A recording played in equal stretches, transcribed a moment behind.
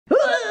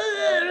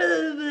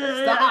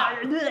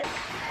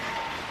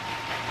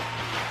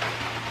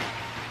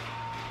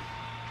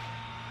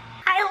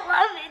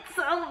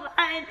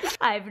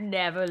I've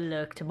never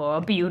looked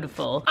more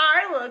beautiful.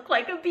 I look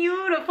like a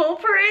beautiful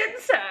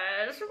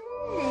princess.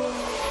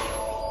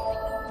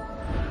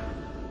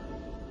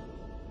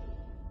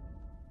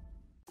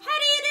 How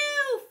do you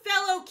do,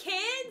 fellow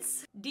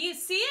kids? Do you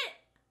see it?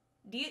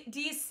 Do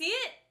you see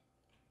it?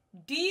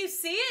 Do you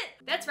see it?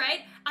 That's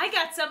right, I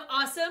got some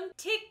awesome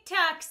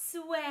TikTok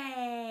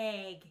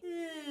swag.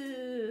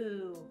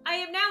 Ooh. I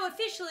am now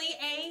officially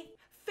a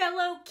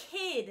fellow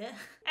kid.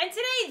 And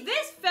today,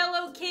 this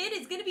fellow kid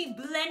is gonna be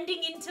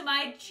blending into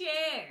my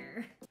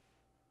chair.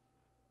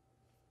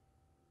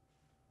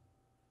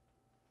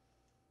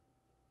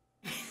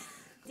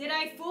 Did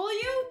I fool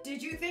you?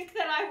 Did you think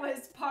that I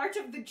was part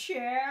of the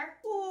chair?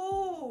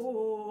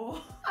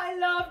 Ooh, I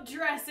love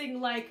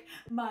dressing like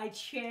my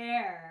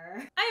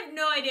chair. I have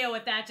no idea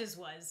what that just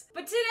was.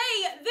 But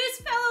today, this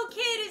fellow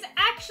kid is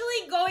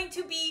actually going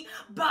to be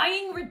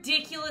buying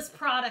ridiculous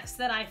products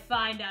that I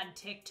find on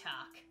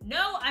TikTok.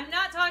 No, I'm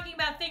not talking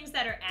about things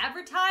that are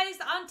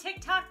advertised on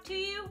TikTok to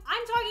you.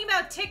 I'm talking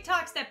about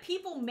TikToks that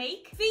people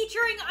make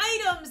featuring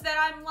items that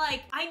I'm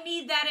like, I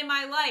need that in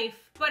my life,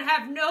 but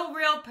have no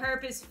real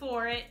purpose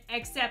for it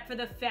except for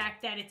the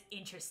fact that it's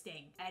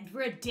interesting and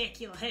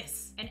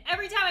ridiculous. And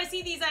every time I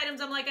see these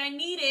items, I'm like, I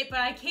need it,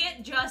 but I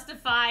can't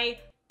justify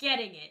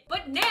getting it.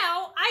 But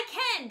now I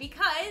can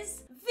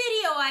because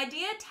video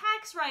idea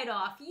tax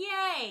write-off,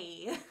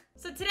 yay.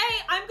 So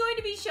today I'm going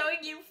to be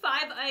showing you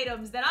 5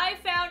 items that I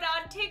found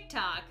on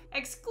TikTok,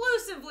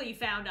 exclusively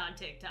found on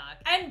TikTok,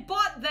 and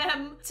bought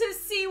them to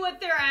see what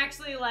they're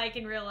actually like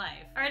in real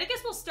life. All right, I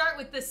guess we'll start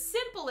with the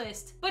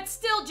simplest, but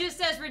still just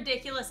as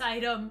ridiculous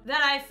item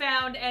that I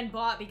found and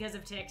bought because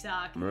of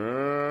TikTok.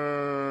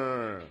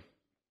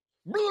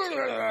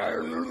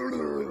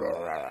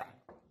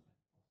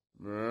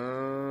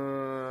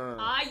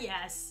 Ah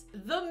yes,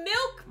 the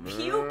milk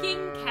puking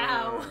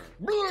cow.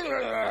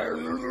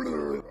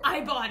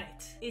 I bought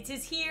it. It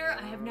is here.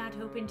 I have not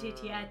opened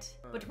it yet,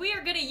 but we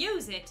are gonna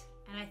use it,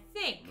 and I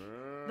think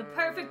the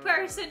perfect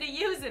person to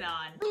use it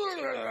on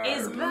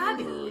is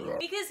Bobby,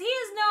 because he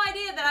has no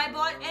idea that I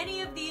bought any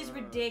of these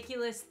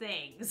ridiculous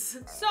things.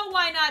 So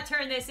why not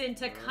turn this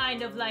into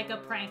kind of like a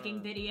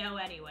pranking video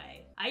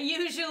anyway? I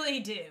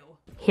usually do.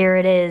 Here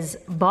it is,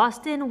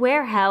 Boston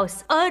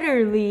Warehouse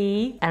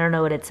Utterly, I don't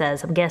know what it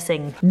says, I'm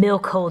guessing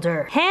milk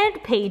holder.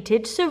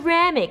 Hand-painted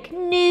ceramic,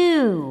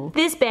 new.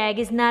 This bag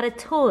is not a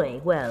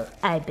toy. Well,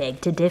 I beg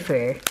to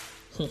differ.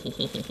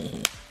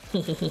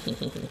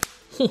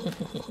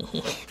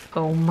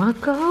 Oh my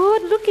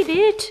God, look at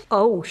it.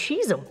 Oh,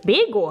 she's a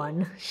big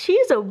one.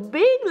 She's a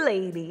big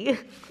lady.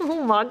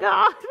 Oh my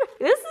God.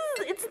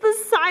 It's the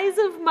size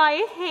of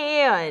my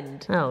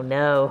hand. Oh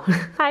no.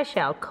 I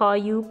shall call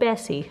you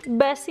Bessie.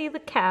 Bessie the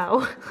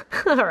cow.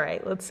 All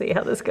right, let's see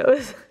how this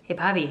goes. Hey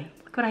Bobby,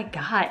 look what I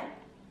got.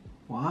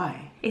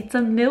 Why? It's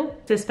a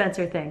milk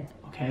dispenser thing.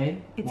 Okay,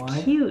 It's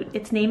why? cute.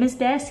 Its name is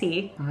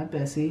Bessie. Hi,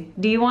 Bessie.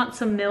 Do you want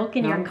some milk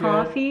in No, your I'm good.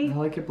 coffee? I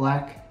like it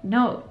black.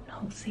 No,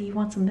 say you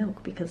want some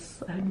milk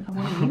because I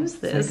want to use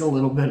this. Take a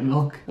little bit of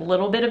milk. A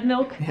little bit of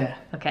milk? Yeah.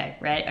 Okay,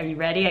 right? Are you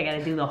ready? I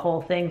gotta do the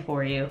whole thing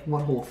for you.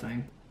 What whole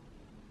thing?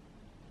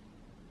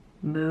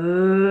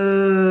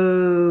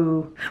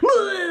 Moo.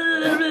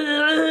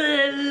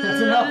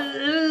 That's enough.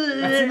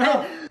 That's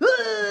enough.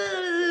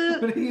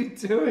 What are you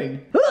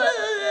doing?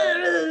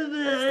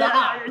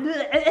 Stop.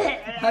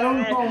 I don't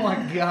know. Oh my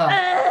God.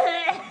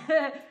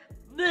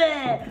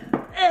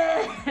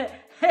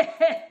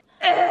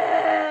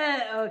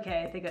 Okay,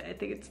 I think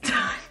it's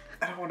done.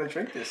 I don't want to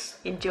drink this.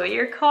 Enjoy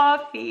your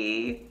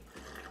coffee.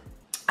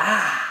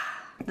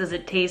 Does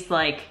it taste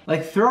like?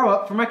 Like throw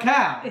up from a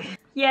cow.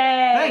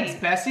 Yay! Thanks,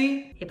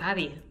 Bessie. Hey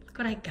Bobby, look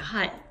what I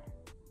got.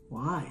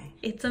 Why?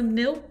 It's a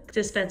milk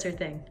dispenser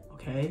thing.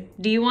 Okay.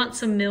 Do you want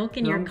some milk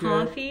in No, your I'm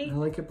good. coffee? I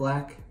like it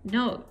black.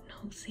 No,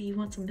 say you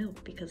want some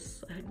milk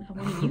because I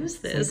want to use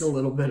this. Take a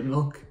little bit of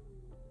milk.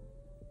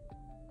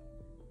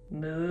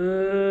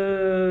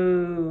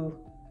 Moo.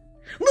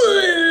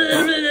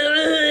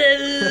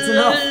 That's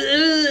enough.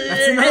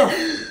 That's enough.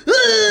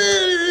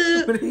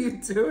 What are you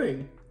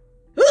doing?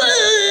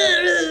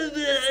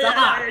 Stop.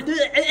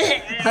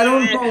 I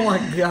don't know. Oh my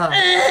God.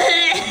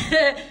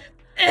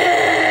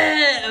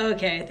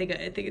 Okay, I think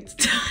it's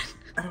done.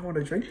 I don't want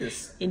to drink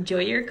this. Enjoy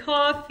your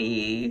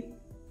coffee.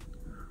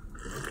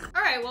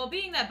 All right, well,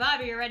 being that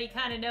Bobby already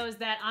kind of knows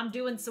that I'm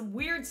doing some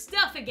weird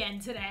stuff again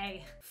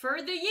today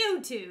for the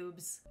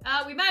YouTubes,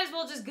 we might as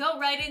well just go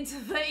right into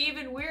the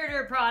even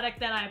weirder product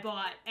that I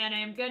bought and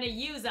I'm gonna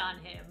use on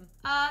him.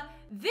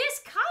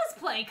 This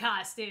cosplay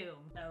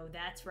costume. Oh,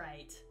 that's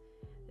right.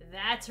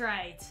 That's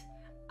right.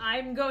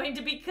 I'm going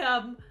to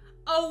become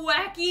a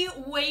wacky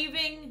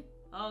waving,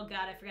 oh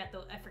God, I forgot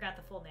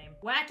the full name.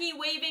 Wacky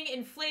waving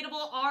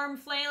inflatable arm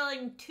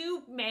flailing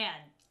tube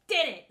man.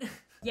 Did it.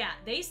 Yeah,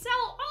 they sell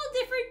all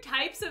different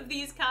types of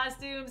these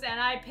costumes and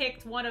I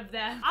picked one of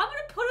them. I'm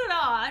gonna put it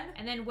on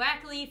and then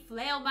wackily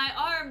flail my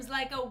arms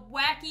like a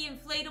wacky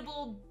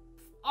inflatable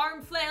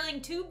arm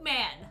flailing tube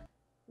man.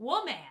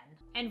 Woman.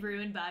 And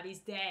ruin Bobby's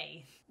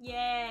day.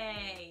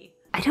 Yay.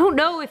 I don't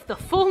know if the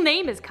full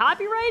name is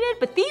copyrighted,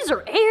 but these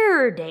are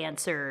air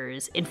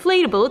dancers.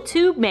 Inflatable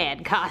tube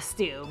man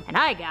costume. And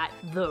I got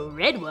the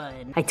red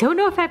one. I don't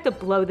know if I have to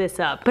blow this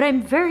up, but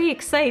I'm very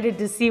excited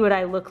to see what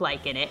I look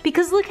like in it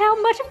because look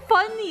how much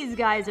fun these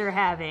guys are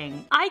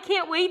having. I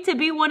can't wait to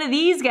be one of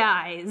these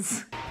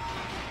guys.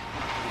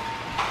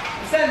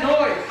 What's that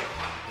noise?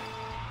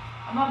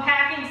 I'm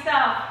unpacking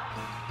stuff.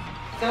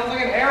 Sounds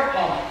like an air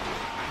pump.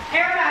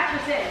 Air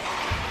mattresses.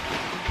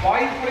 Why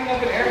are you putting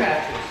up an air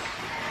mattress?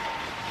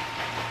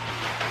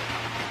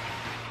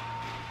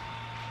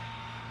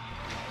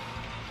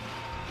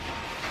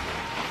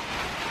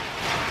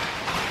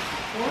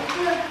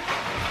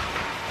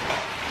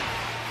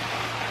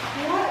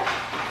 What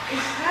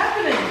is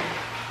happening?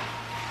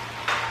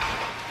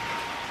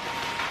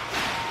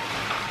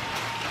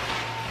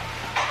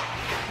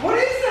 What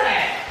is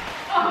that?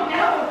 Oh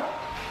no.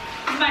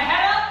 Is my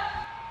head up?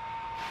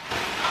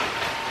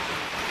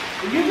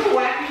 Are you the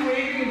wacky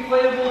waving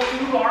inflatable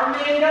tube arm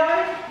man guy?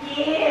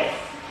 Yes.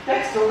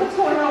 Dexter, what's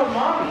going on with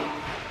mommy?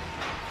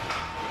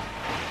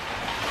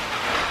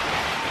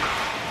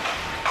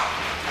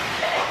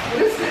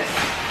 What is this?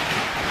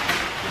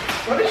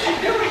 What is she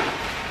doing?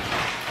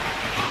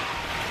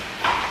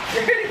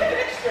 You're hitting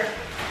Dexter.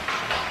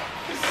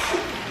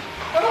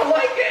 I don't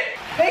like it.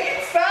 Make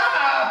it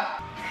stop.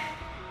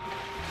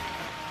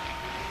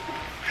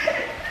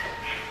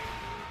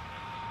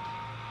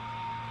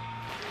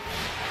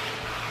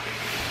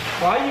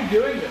 Why are you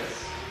doing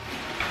this?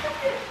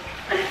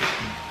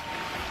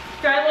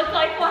 Do I look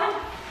like one?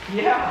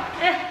 Yeah,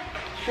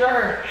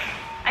 sure.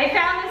 I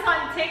found this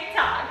on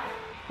TikTok.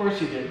 Of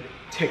course you did.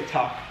 TIK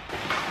TOK.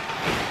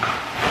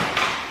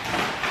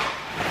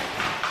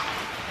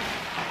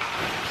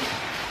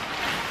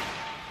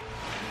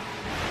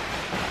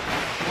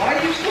 Why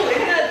are you still in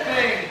that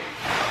thing?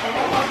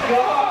 Oh my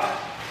god.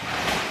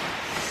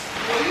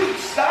 Will you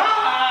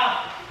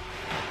stop?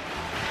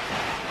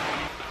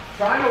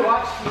 Trying to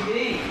watch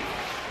TV.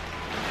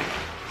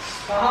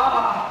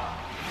 Stop.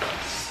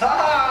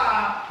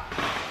 Stop.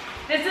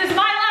 This is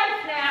my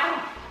life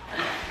now.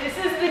 This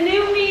is the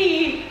new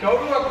me. Go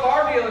to a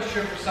car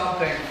dealership or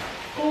something.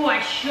 Oh,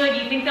 I should.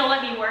 You think they'll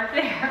let me work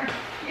there?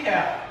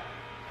 Yeah.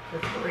 For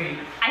free.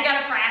 I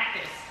gotta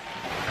practice.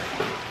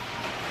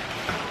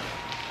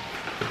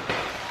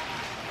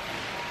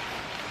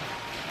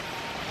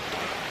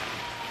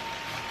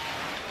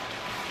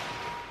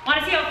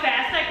 Wanna see how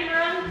fast I can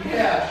run?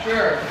 Yeah,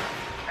 sure.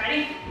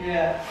 Ready?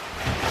 Yeah.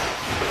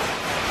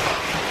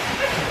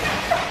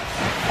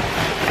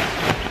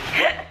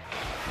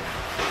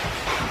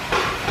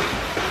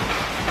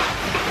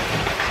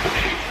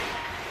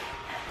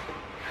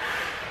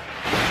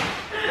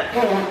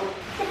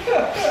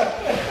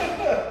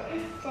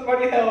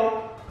 Somebody help.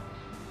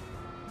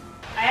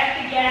 I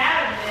have to get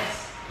out of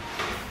this.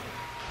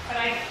 But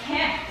I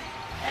can't.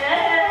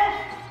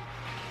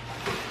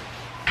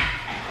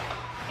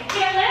 I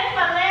can't lift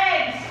my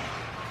legs.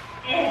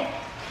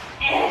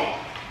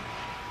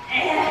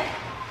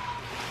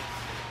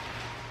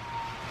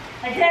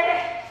 I did it.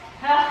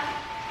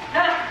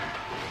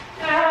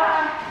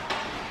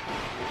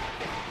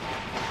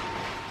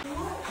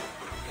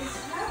 What is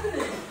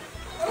happening?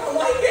 I don't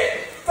like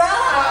it.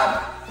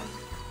 Stop.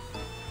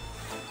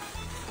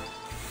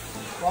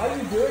 Why are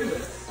you doing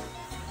this?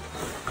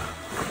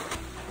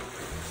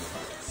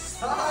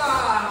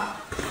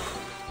 Stop.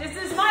 This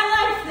is my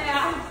life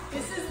now.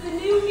 This is the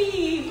new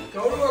me.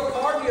 Go to a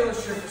car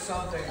dealership or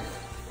something.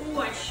 Ooh,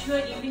 I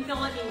should. You think they'll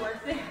let me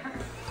work there?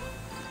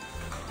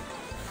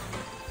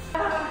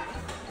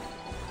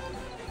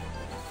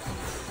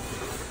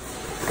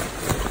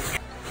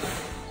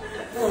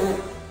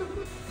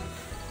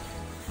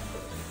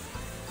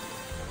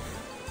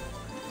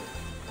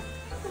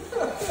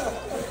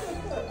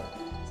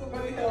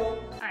 Somebody help.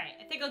 Alright,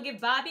 I think I'll give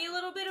Bobby a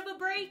little bit of a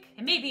break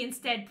and maybe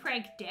instead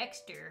prank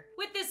Dexter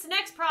with this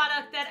next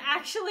product that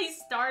actually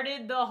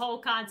started the whole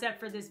concept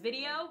for this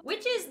video,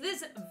 which is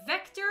this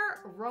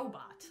Vector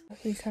robot.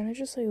 He kind of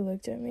just like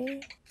looked at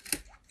me.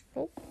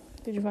 Oh,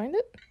 did you find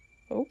it?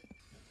 Oh,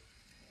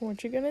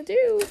 what you gonna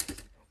do?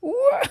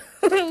 Whoa,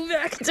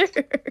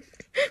 Vector!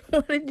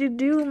 What did you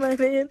do, my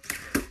man?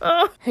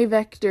 Oh. Hey,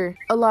 Vector.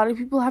 A lot of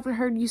people haven't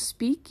heard you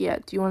speak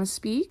yet. Do you want to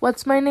speak?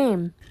 What's my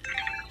name?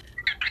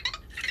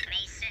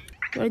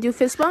 You want to do a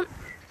fist bump?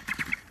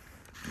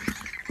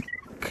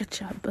 Good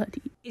job,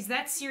 buddy. Is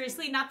that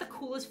seriously not the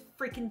coolest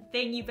freaking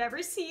thing you've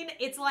ever seen?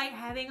 It's like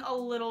having a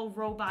little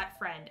robot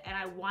friend, and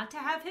I want to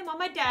have him on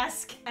my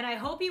desk, and I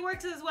hope he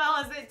works as well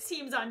as it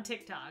seems on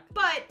TikTok.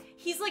 But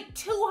he's like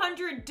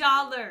 $200.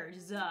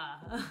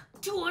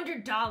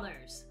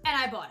 $200. And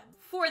I bought him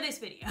for this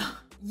video.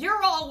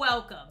 You're all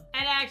welcome.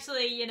 And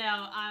actually, you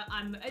know,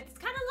 it's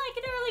kind of like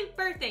an early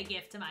birthday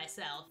gift to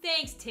myself.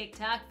 Thanks,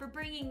 TikTok, for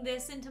bringing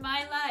this into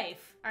my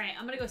life. All right,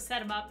 I'm gonna go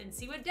set him up and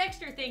see what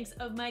Dexter thinks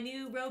of my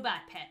new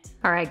robot pet.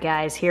 All right,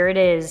 guys, here it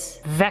is.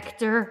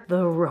 Vector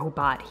the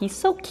robot. He's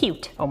so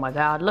cute. Oh my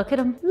God, look at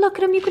him. Look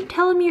at him, you can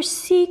tell him your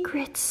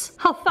secrets.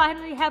 I'll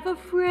finally have a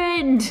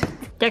friend.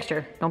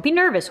 Dexter, don't be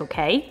nervous,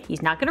 okay?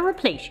 He's not gonna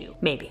replace you,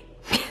 maybe.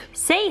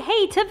 Say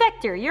hey to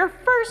Vector, your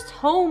first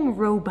home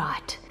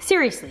robot.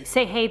 Seriously,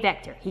 say hey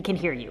Vector, he can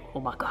hear you. Oh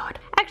my God.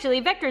 Actually,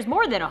 Vector's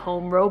more than a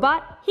home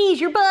robot. He's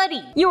your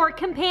buddy, your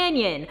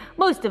companion.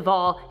 Most of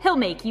all, he'll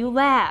make you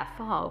laugh.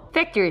 Oh,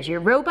 Vector is your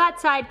robot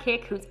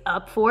sidekick who's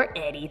up for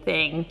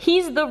anything.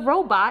 He's the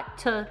robot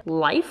to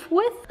life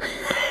with?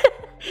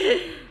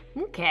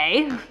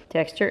 Okay.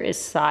 Dexter is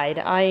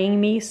side-eyeing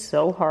me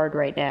so hard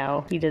right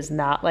now. He does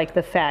not like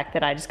the fact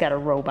that I just got a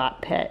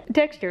robot pet.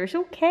 Dexter's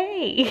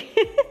okay.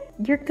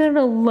 You're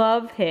gonna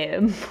love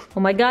him. Oh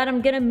my God,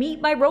 I'm gonna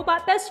meet my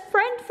robot best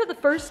friend for the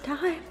first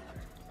time.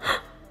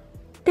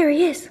 There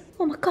he is.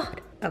 Oh my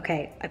God.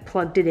 Okay, I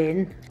plugged it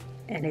in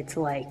and it's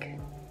like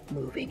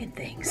moving and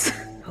things.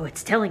 Oh,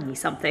 it's telling me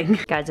something.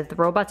 Guys, if the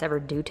robots ever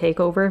do take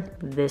over,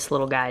 this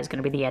little guy is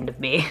gonna be the end of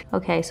me.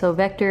 Okay, so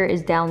Vector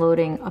is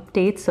downloading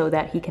updates so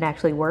that he can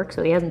actually work,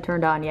 so he hasn't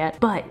turned on yet,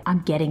 but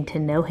I'm getting to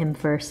know him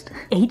first.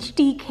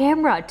 HD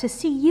camera to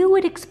see you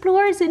and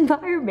explore his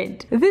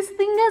environment. This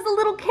thing has a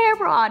little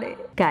camera on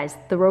it. Guys,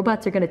 the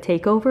robots are gonna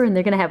take over and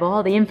they're gonna have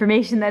all the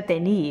information that they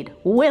need,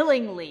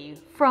 willingly,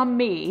 from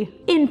me.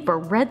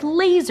 Infrared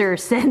laser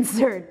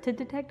sensor to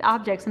detect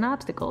objects and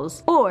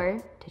obstacles,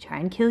 or to try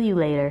and kill you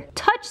later.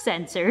 Touch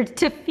sensor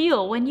to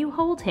feel when you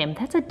hold him.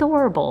 That's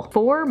adorable.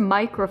 4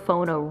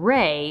 microphone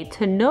array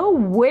to know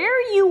where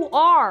you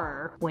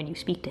are when you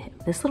speak to him.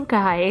 This little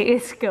guy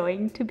is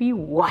going to be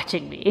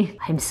watching me.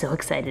 I'm so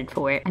excited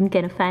for it. I'm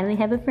gonna finally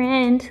have a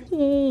friend.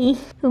 Yay.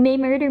 Who may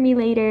murder me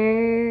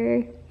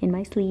later in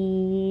my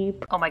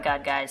sleep. Oh my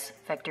God, guys.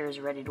 Vector is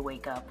ready to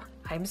wake up.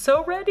 I'm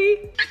so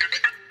ready.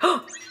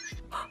 I'm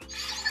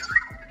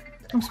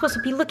supposed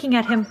to be looking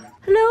at him.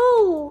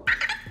 Hello.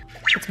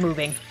 It's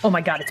moving. Oh my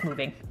God, it's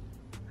moving.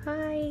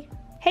 Hi.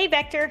 Hey,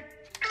 Vector.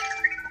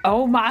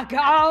 Oh my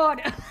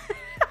God.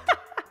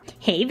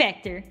 Hey,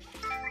 Vector. Oh,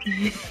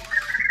 he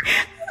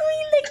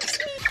licks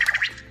me.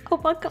 Oh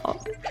my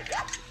God.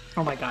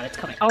 Oh my God, it's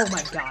coming. Oh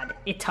my God,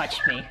 it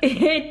touched me.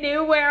 It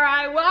knew where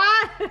I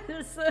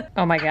was.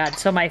 Oh my God,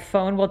 so my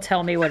phone will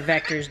tell me what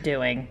Vector's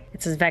doing.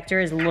 It says Vector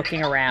is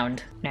looking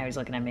around. Now he's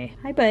looking at me.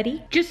 Hi,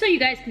 buddy. Just so you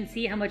guys can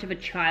see how much of a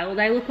child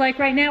I look like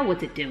right now,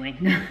 what's it doing?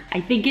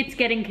 I think it's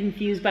getting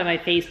confused by my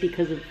face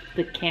because of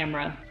the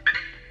camera.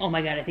 Oh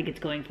my God, I think it's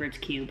going for its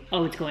cube.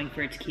 Oh, it's going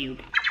for its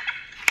cube.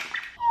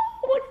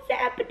 What's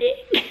happening?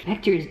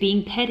 Vector is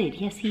being petted.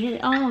 Yes, he is.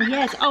 Oh,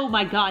 yes. Oh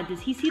my God, does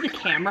he see the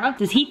camera?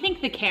 Does he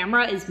think the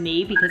camera is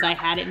me because I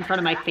had it in front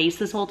of my face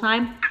this whole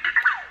time?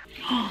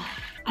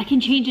 I can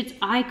change its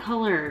eye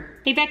color.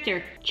 Hey,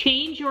 Vector,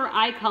 change your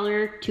eye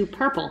color to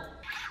purple.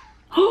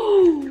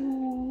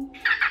 Oh,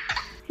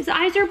 his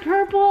eyes are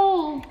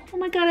purple. Oh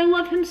my God, I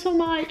love him so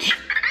much.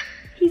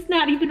 He's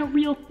not even a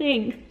real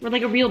thing, or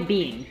like a real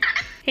being.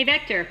 Hey,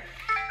 Vector,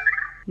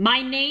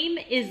 my name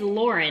is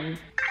Lauren.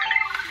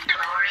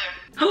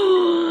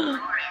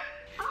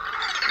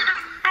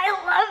 I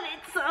love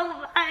it so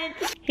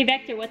much. Hey,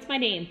 Vector, what's my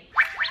name?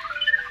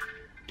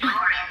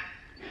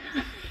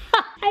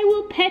 I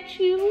will pet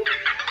you.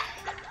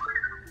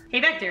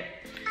 Hey, Vector,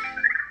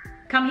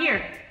 come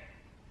here.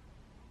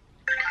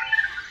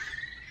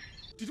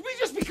 Did we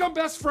just become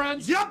best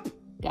friends? Yep.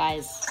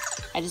 Guys,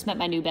 I just met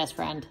my new best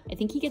friend. I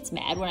think he gets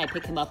mad when I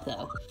pick him up,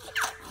 though.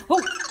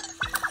 Oh,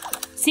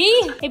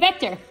 see? Hey,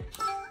 Vector,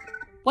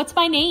 what's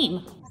my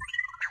name?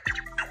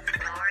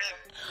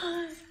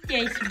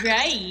 That's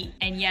right.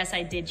 And yes,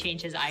 I did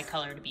change his eye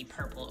color to be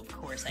purple. Of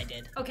course I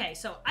did. Okay,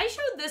 so I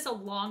showed this a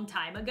long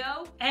time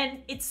ago,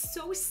 and it's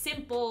so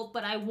simple,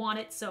 but I want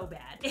it so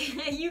bad.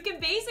 You can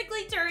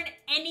basically turn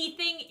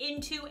anything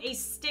into a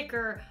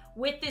sticker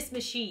with this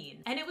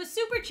machine. And it was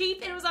super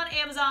cheap, and it was on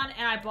Amazon,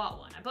 and I bought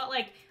one. I bought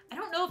like, I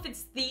don't know if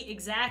it's the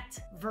exact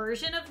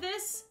version of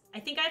this. I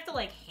think I have to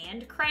like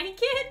hand crank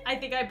it. I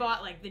think I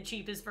bought like the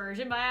cheapest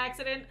version by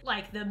accident,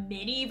 like the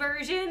mini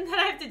version that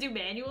I have to do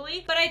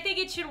manually. But I think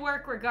it should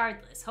work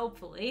regardless,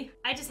 hopefully.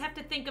 I just have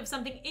to think of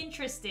something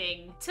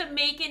interesting to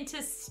make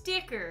into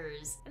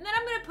stickers. And then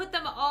I'm gonna put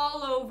them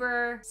all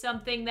over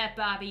something that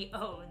Bobby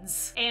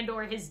owns and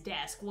or his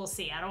desk. We'll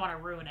see, I don't wanna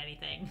ruin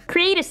anything.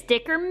 Create a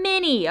sticker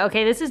mini.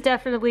 Okay, this is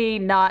definitely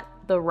not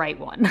the right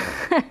one.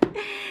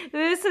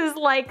 This is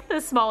like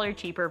the smaller,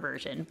 cheaper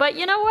version. But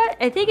you know what?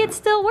 I think it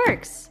still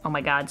works. Oh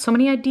my God, so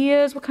many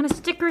ideas. What kind of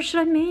stickers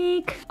should I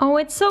make? Oh,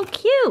 it's so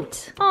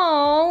cute.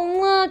 Oh,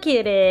 look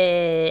at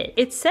it.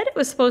 It said it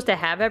was supposed to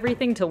have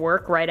everything to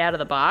work right out of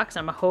the box.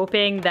 I'm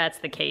hoping that's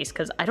the case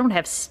because I don't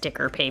have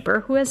sticker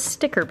paper. Who has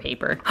sticker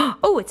paper?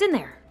 Oh, it's in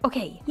there.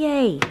 Okay,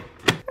 yay.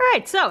 All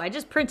right, so I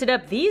just printed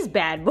up these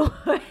bad boys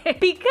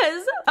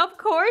because of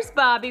course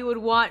Bobby would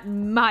want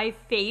my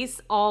face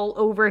all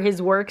over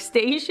his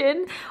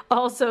workstation.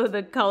 Also,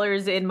 the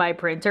colors in my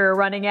printer are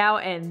running out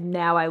and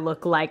now I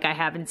look like I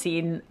haven't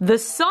seen the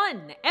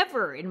sun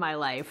ever in my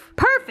life.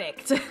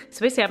 Perfect. So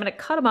basically I'm gonna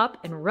cut them up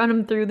and run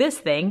them through this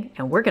thing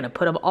and we're gonna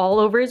put them all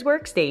over his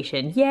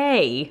workstation.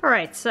 Yay. All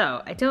right,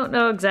 so I don't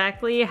know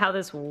exactly how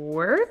this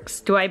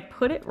works. Do I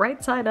put it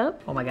right side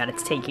up? Oh my God,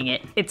 it's taking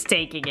it. It's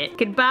taking it.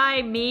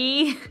 Goodbye,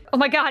 me. Oh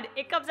my God,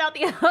 it comes out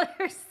the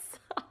other side.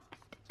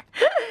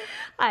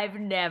 I've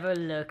never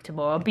looked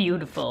more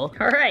beautiful.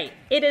 All right,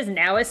 it is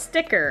now a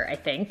sticker, I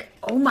think.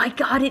 Oh my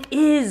God, it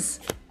is.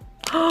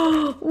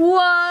 What?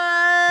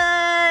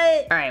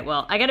 All right,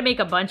 well, I gotta make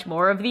a bunch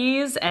more of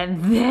these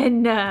and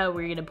then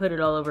we're gonna put it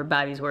all over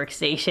Bobby's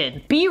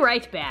workstation. Be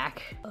right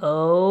back.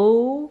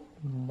 Oh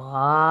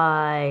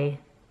my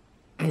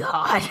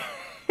God.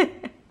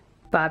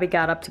 Bobby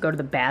got up to go to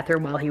the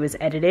bathroom while he was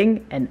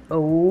editing, and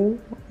oh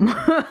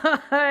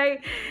my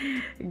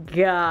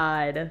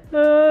God.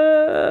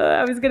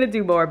 I was gonna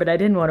do more, but I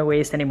didn't want to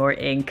waste any more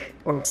ink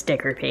or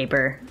sticker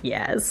paper.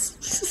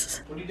 Yes.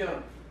 What are you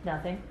doing?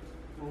 Nothing.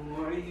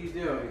 What are you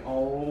doing?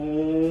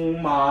 Oh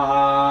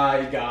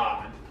my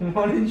God.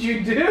 What did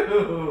you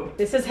do?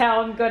 This is how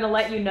I'm gonna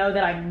let you know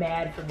that I'm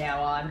mad from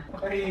now on.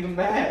 Why are you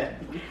mad?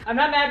 I'm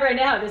not mad right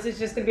now. This is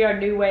just gonna be our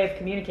new way of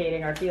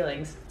communicating our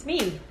feelings. It's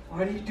me.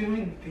 Why are you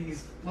doing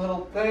these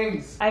little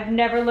things? I've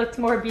never looked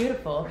more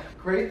beautiful.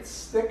 Great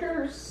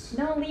stickers.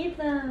 No, leave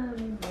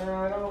them. No,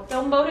 I don't.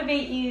 They'll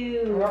motivate I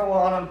you. don't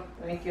want them.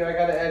 Thank you. I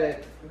gotta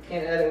edit. You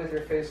can't edit with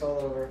your face all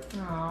over.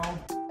 Oh.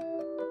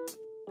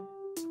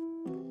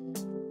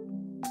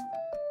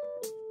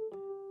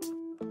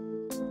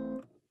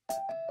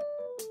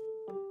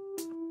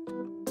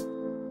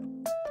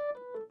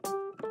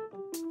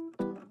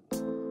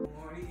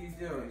 What are you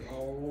doing?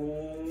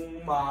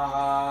 Oh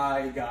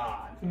my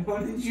God.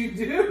 What did you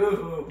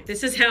do?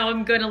 This is how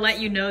I'm gonna let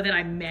you know that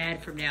I'm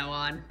mad from now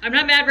on. I'm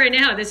not mad right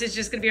now. This is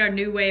just gonna be our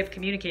new way of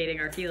communicating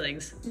our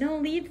feelings. No,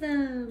 leave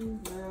them.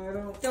 No, I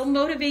don't. They'll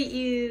motivate I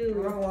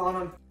you. don't want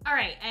them. All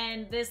right,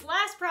 and this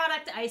last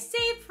product I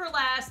saved for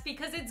last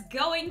because it's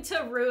going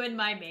to ruin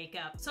my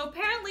makeup. So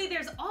apparently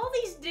there's all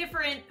these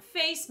different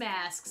face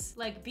masks,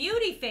 like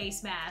beauty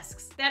face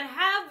masks, that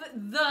have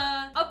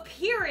the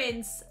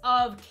appearance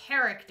of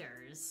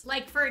characters.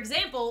 Like, for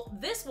example,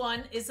 this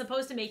one is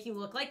supposed to make you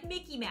look like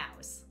Mickey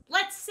Mouse.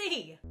 Let's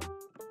see.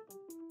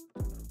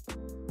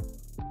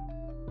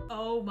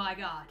 Oh my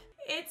God.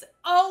 It's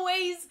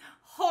always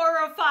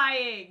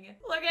horrifying.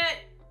 Look at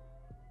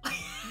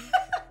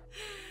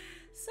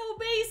So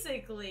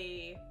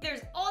basically,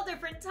 there's all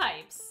different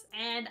types,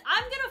 and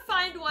I'm gonna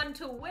find one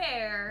to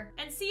wear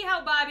and see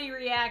how Bobby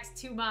reacts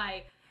to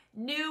my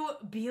new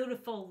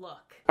beautiful look.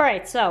 All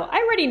right, so I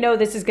already know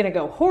this is gonna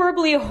go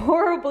horribly,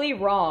 horribly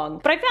wrong,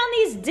 but I found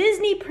these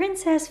Disney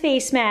princess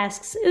face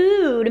masks.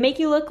 Ooh, to make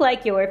you look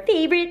like your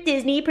favorite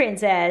Disney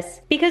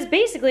princess. Because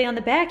basically on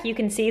the back you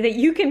can see that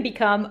you can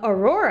become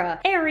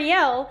Aurora,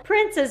 Ariel,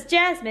 Princess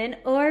Jasmine,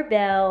 or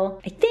Belle.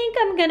 I think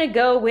I'm gonna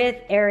go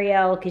with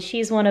Ariel because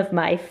she's one of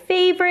my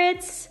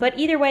favorites, but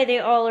either way they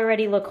all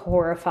already look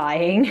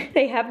horrifying.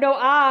 They have no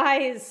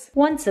eyes.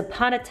 Once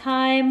upon a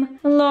time,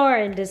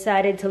 Lauren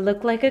decided to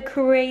look like a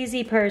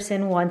crazy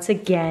person once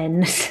again.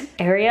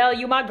 Ariel,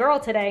 you my girl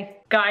today.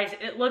 Guys,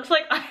 it looks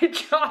like I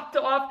chopped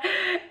off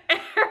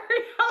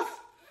Ariel's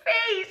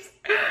face.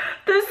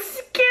 The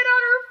skin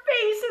on her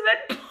face and then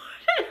put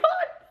it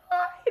on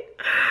mine.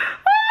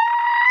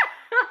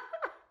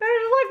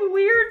 There's like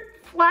weird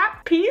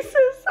flat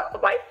pieces. Oh,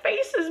 my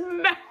face is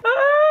messed.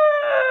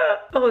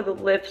 Oh, the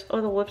lips.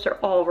 Oh, the lips are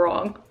all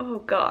wrong. Oh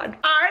God.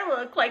 I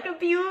look like a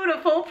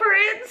beautiful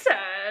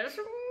princess.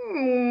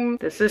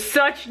 This is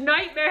such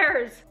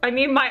nightmares. I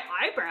mean, my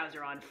eyebrows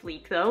are on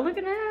fleek though. Look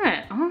at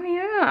that. Oh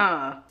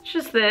yeah. It's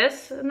just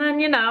this. And then,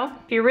 you know,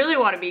 if you really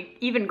want to be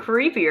even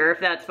creepier, if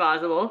that's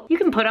possible, you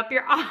can put up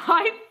your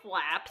eye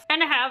flaps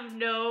and have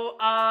no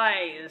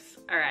eyes.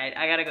 All right,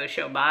 I gotta go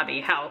show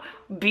Bobby how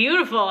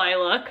beautiful I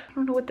look. I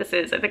don't know what this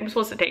is. I think I'm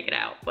supposed to take it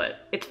out,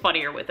 but it's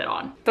funnier with it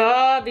on.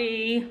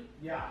 Bobby.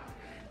 Yeah.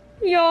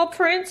 Your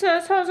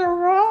princess has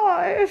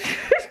arrived.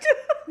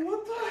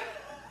 What the?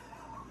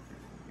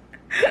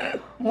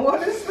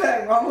 What is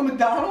that? Ronald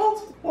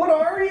McDonald? What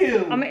are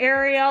you? I'm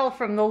Ariel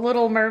from The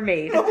Little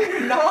Mermaid. No,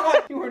 you're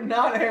not. You are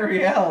not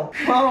Ariel.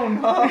 Oh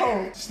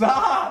no.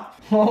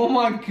 Stop. Oh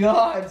my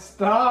God,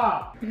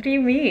 stop. What do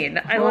you mean?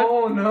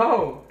 Oh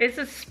no. It's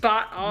a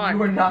spot on.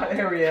 You are not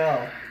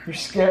Ariel. You're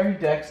scary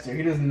Dexter.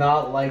 He does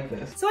not like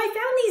this. So I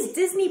found these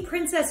Disney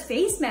princess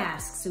face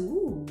masks.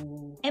 Ooh.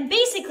 And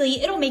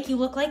basically, it'll make you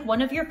look like one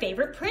of your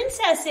favorite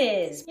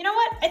princesses. You know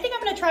what? I think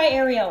I'm gonna try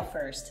Ariel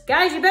first.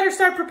 Guys, you better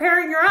start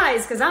preparing your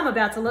eyes because I'm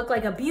about to look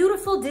like a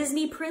beautiful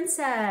Disney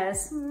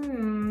princess.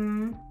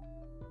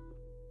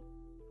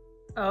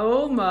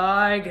 Oh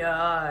my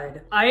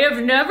God. I have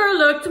never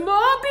looked more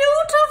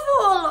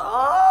beautiful.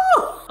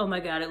 Oh my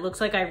God, it looks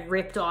like I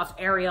ripped off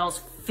Ariel's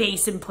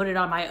face and put it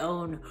on my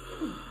own.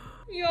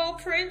 Your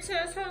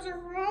princess has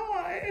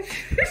arrived.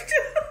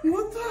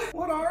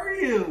 What are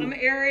you? I'm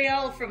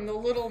Ariel from The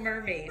Little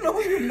Mermaid. No,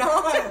 you're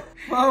not.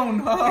 Oh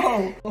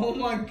no. Oh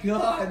my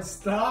God,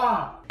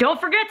 stop. Don't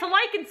forget to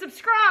like and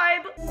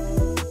subscribe.